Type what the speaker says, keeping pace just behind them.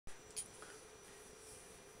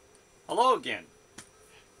Hello again.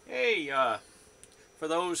 Hey, for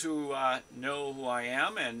those who know who I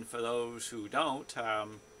am and for those who don't,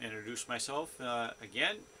 introduce myself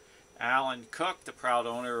again. Alan Cook, the proud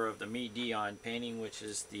owner of the Dion painting, which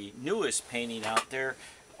is the newest painting out there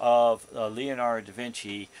of Leonardo da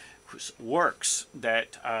Vinci works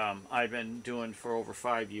that I've been doing for over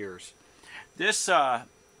 5 years. This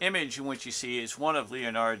image in which you see is one of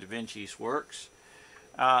Leonardo da Vinci's works,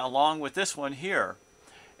 along with this one here.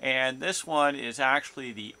 And this one is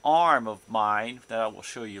actually the arm of mine that I will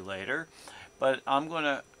show you later. But I'm going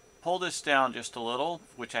to pull this down just a little,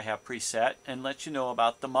 which I have preset, and let you know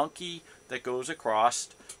about the monkey that goes across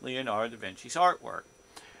Leonardo da Vinci's artwork.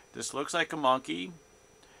 This looks like a monkey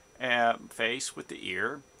face with the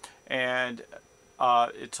ear, and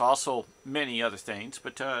it's also many other things,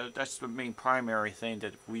 but that's the main primary thing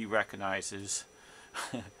that we recognize is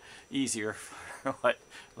easier for what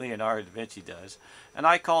Leonardo da Vinci does. And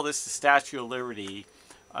I call this the Statue of Liberty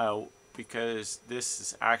because this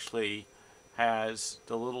is actually has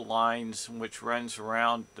the little lines which runs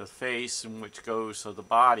around the face and which goes to the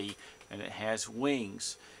body, and it has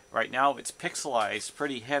wings. Right now it's pixelized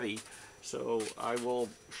pretty heavy, so I will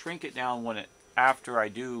shrink it down when after I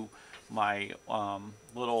do my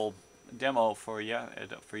little demo for you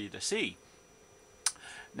to see.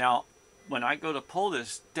 Now when I go to pull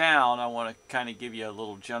this down, I want to kind of give you a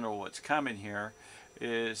little general what's coming here,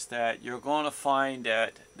 is that you're going to find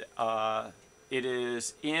that it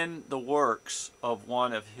is in the works of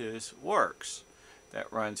one of his works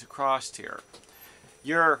that runs across here.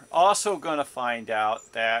 You're also going to find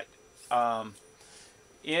out that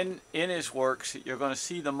in his works, you're going to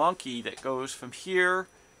see the monkey that goes from here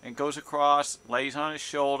and goes across, lays on his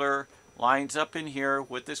shoulder, lines up in here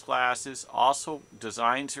with his glasses, also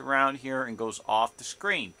designs around here and goes off the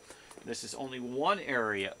screen. This is only one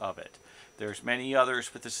area of it. There's many others,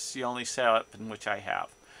 but this is the only setup in which I have.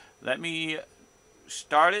 Let me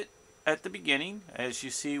start it at the beginning, as you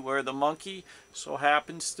see where the monkey so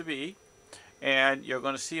happens to be, and you're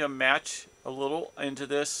going to see him match a little into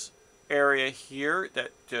this area here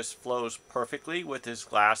that just flows perfectly with his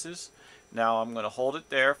glasses. Now I'm going to hold it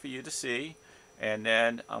there for you to see, and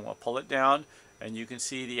then I'm going to pull it down and you can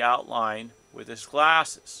see the outline with his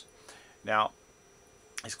glasses. Now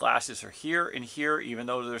his glasses are here and here, even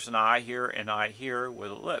though there's an eye here and eye here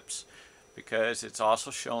with lips, because it's also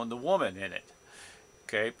showing the woman in it,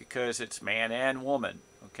 okay, because it's man and woman,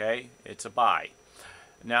 okay, it's a bi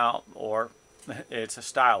now, or it's a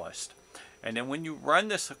stylist. And then when you run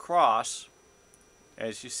this across,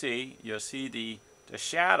 as you see, you'll see the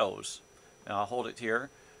shadows. Now I'll hold it here.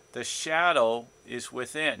 The shadow is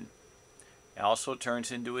within. It also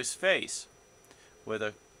turns into his face with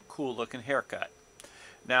a cool looking haircut.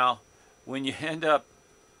 Now when you end up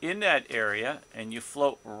in that area and you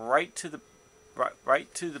float right to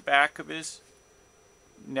the back of his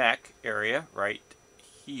neck area, right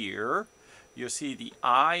here, you'll see the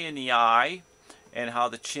eye in the eye and how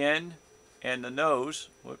the chin and the nose,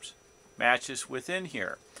 whoops, matches within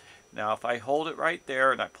here. Now if I hold it right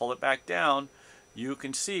there and I pull it back down, you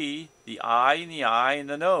can see the eye and the eye and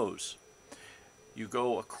the nose. You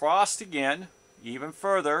go across again, even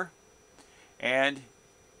further, and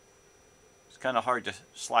it's kind of hard to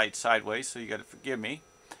slide sideways, so you got to forgive me.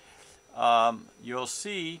 You'll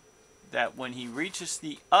see that when he reaches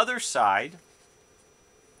the other side,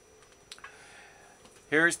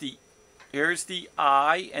 here's the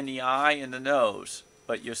eye and the nose,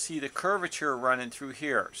 but you'll see the curvature running through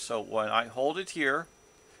here. So when I hold it here,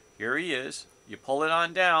 here he is. You pull it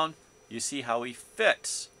on down, you see how he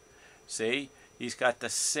fits. See, he's got the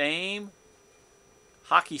same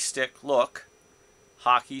hockey stick look.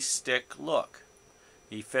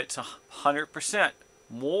 He fits 100%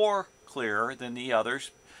 more clearer than the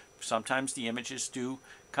others. Sometimes the images do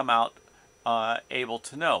come out able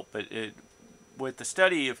to know, but with the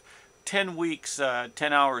study of 10 weeks,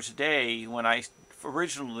 10 hours a day, when I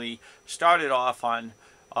originally started off on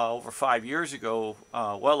over 5 years ago,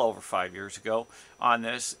 well over 5 years ago, on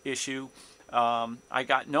this issue, I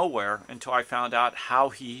got nowhere until I found out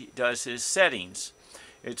how he does his settings.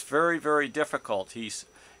 It's very, very difficult.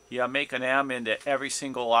 He'll make an M into every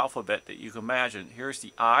single alphabet that you can imagine. Here's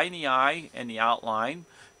the eye and the outline.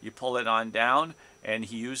 You pull it on down, and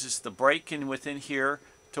he uses the break in within here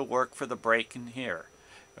to work for the break in here.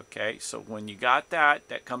 Okay, so when you got that,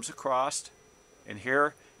 that comes across, and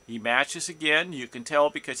here he matches again. You can tell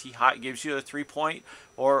because he gives you a 3-point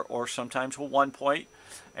or sometimes a 1-point,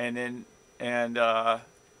 and then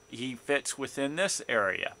he fits within this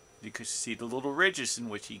area. You can see the little ridges in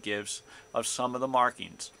which he gives of some of the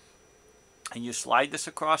markings. and you slide this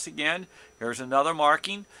across again. Here's another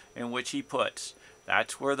marking in which he puts.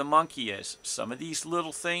 That's where the monkey is. Some of these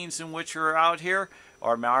little things in which are out here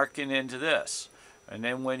are marking into this. And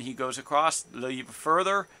then when he goes across a little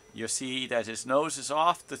further, you'll see that his nose is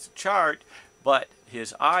off the chart, but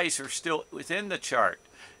his eyes are still within the chart.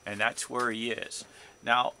 And that's where he is.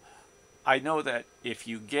 Now, I know that if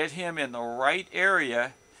you get him in the right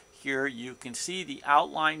area here, you can see the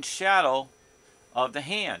outline shadow of the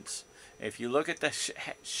hands. If you look at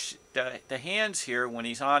the hands here when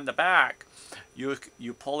he's on the back,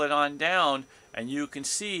 you pull it on down and you can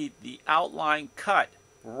see the outline cut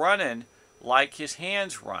running like his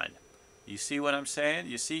hands run. You see what I'm saying?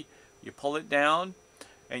 You see, you pull it down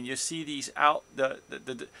and you see these out,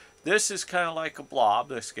 this is kind of like a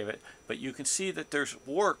blob, let's give it, but you can see that there's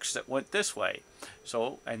works that went this way.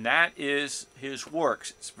 So, and that is his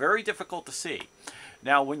works. It's very difficult to see.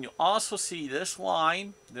 Now, when you also see this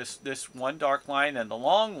line, this one dark line and the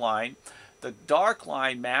long line, the dark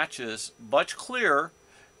line matches much clearer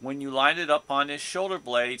when you line it up on his shoulder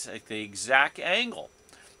blades at the exact angle.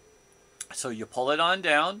 So you pull it on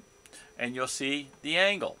down and you'll see the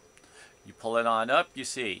angle. You pull it on up, you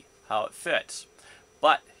see how it fits.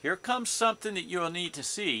 But here comes something that you'll need to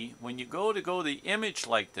see when you go the image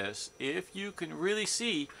like this. If you can really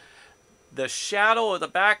see the shadow of the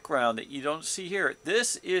background that you don't see here,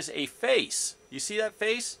 this is a face. You see that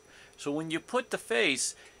face? So when you put the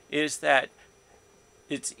face, is that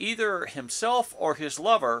it's either himself or his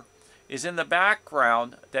lover is in the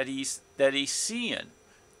background that he's seeing,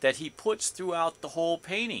 that he puts throughout the whole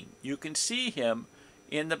painting. You can see him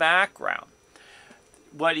in the background.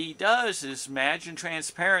 What he does is imagine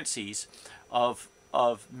transparencies of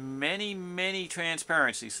many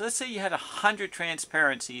transparencies. So let's say you had 100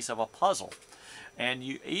 transparencies of a puzzle, and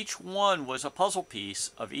each one was a puzzle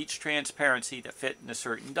piece of each transparency that fit in a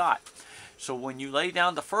certain dot. So when you lay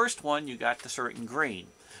down the first one, you got the certain green,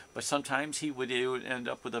 but sometimes he would end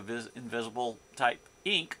up with a invisible type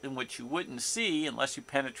ink in which you wouldn't see unless you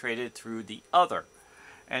penetrated through the other.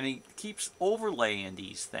 And he keeps overlaying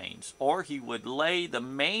these things. Or he would lay the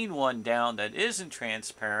main one down that isn't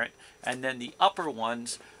transparent, and then the upper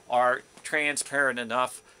ones are transparent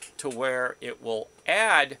enough to where it will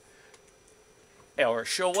add or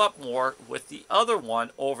show up more with the other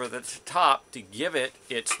one over the top to give it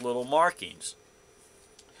its little markings.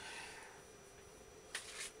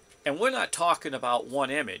 And we're not talking about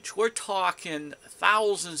one image. We're talking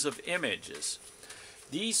thousands of images.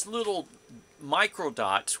 These little micro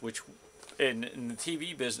dots, which in the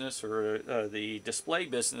TV business or the display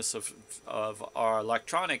business of our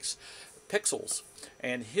electronics, pixels,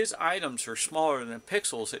 and his items are smaller than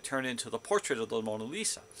pixels that turn into the portrait of the Mona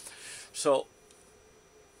Lisa. So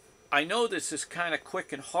I know this is kind of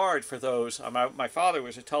quick and hard for those. My father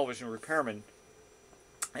was a television repairman,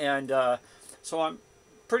 and so I'm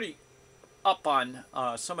pretty up on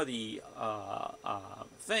some of the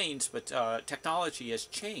things, but technology has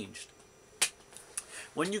changed.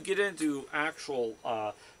 When you get into actual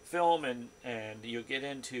film and you get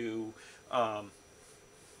into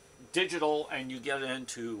digital and you get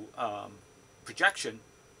into projection,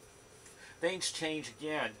 things change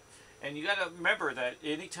again. And you got to remember that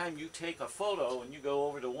anytime you take a photo and you go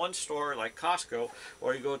over to one store like Costco,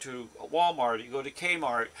 or you go to Walmart, you go to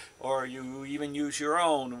Kmart, or you even use your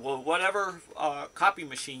own, whatever copy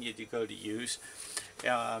machine you go to use,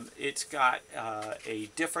 it's got a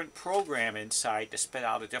different program inside to spit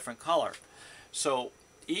out a different color. So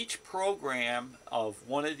each program of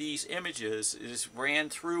one of these images is ran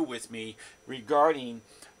through with me regarding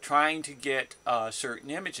trying to get certain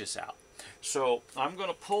images out. So I'm going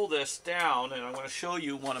to pull this down and I'm going to show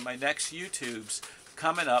you one of my next YouTubes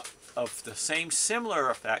coming up of the same similar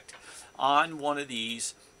effect on one of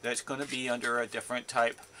these that's going to be under a different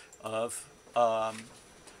type of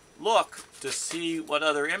look to see what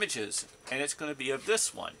other images, and it's going to be of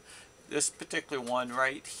this one, this particular one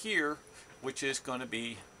right here, which is going to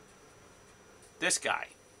be this guy,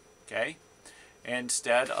 okay,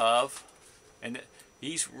 instead of, and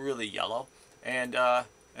he's really yellow, and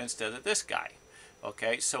instead of this guy.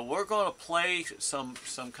 Okay, so we're going to play some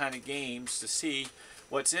kind of games to see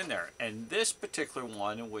what's in there. And this particular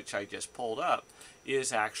one, which I just pulled up,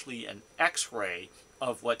 is actually an X-ray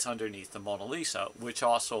of what's underneath the Mona Lisa, which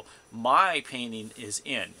also my painting is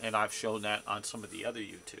in, and I've shown that on some of the other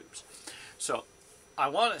YouTubes. So I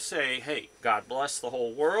want to say, hey, God bless the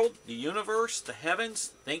whole world, the universe, the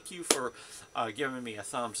heavens. Thank you for giving me a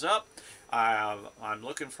thumbs up. I'm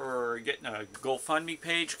looking for getting a GoFundMe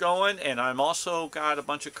page going, and I'm also got a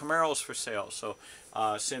bunch of Camaros for sale. So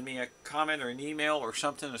send me a comment or an email or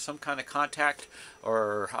something, or some kind of contact,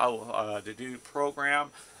 or how to do the program.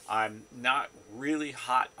 I'm not really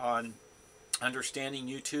hot on understanding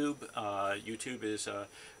YouTube. YouTube is a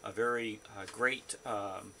very great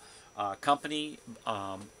company.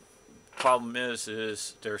 Problem is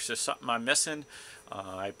there's just something I'm missing.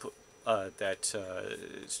 I put that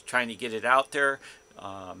is trying to get it out there.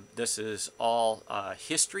 This is all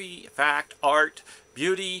history, fact, art,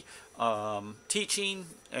 beauty, teaching,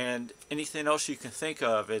 and anything else you can think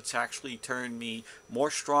of. It's actually turned me more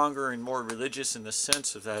stronger and more religious in the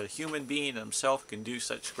sense of that a human being himself can do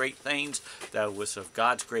such great things that was of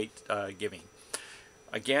God's great giving.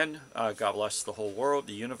 Again, God bless the whole world,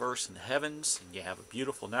 the universe, and the heavens, and you have a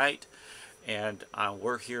beautiful night. And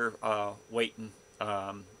we're here waiting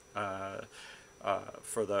for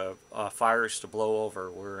the fires to blow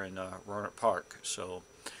over. We're in Roanoke Park, so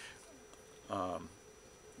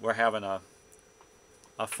we're having a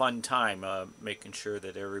fun time making sure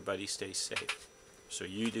that everybody stays safe. So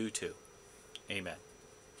you do too. Amen.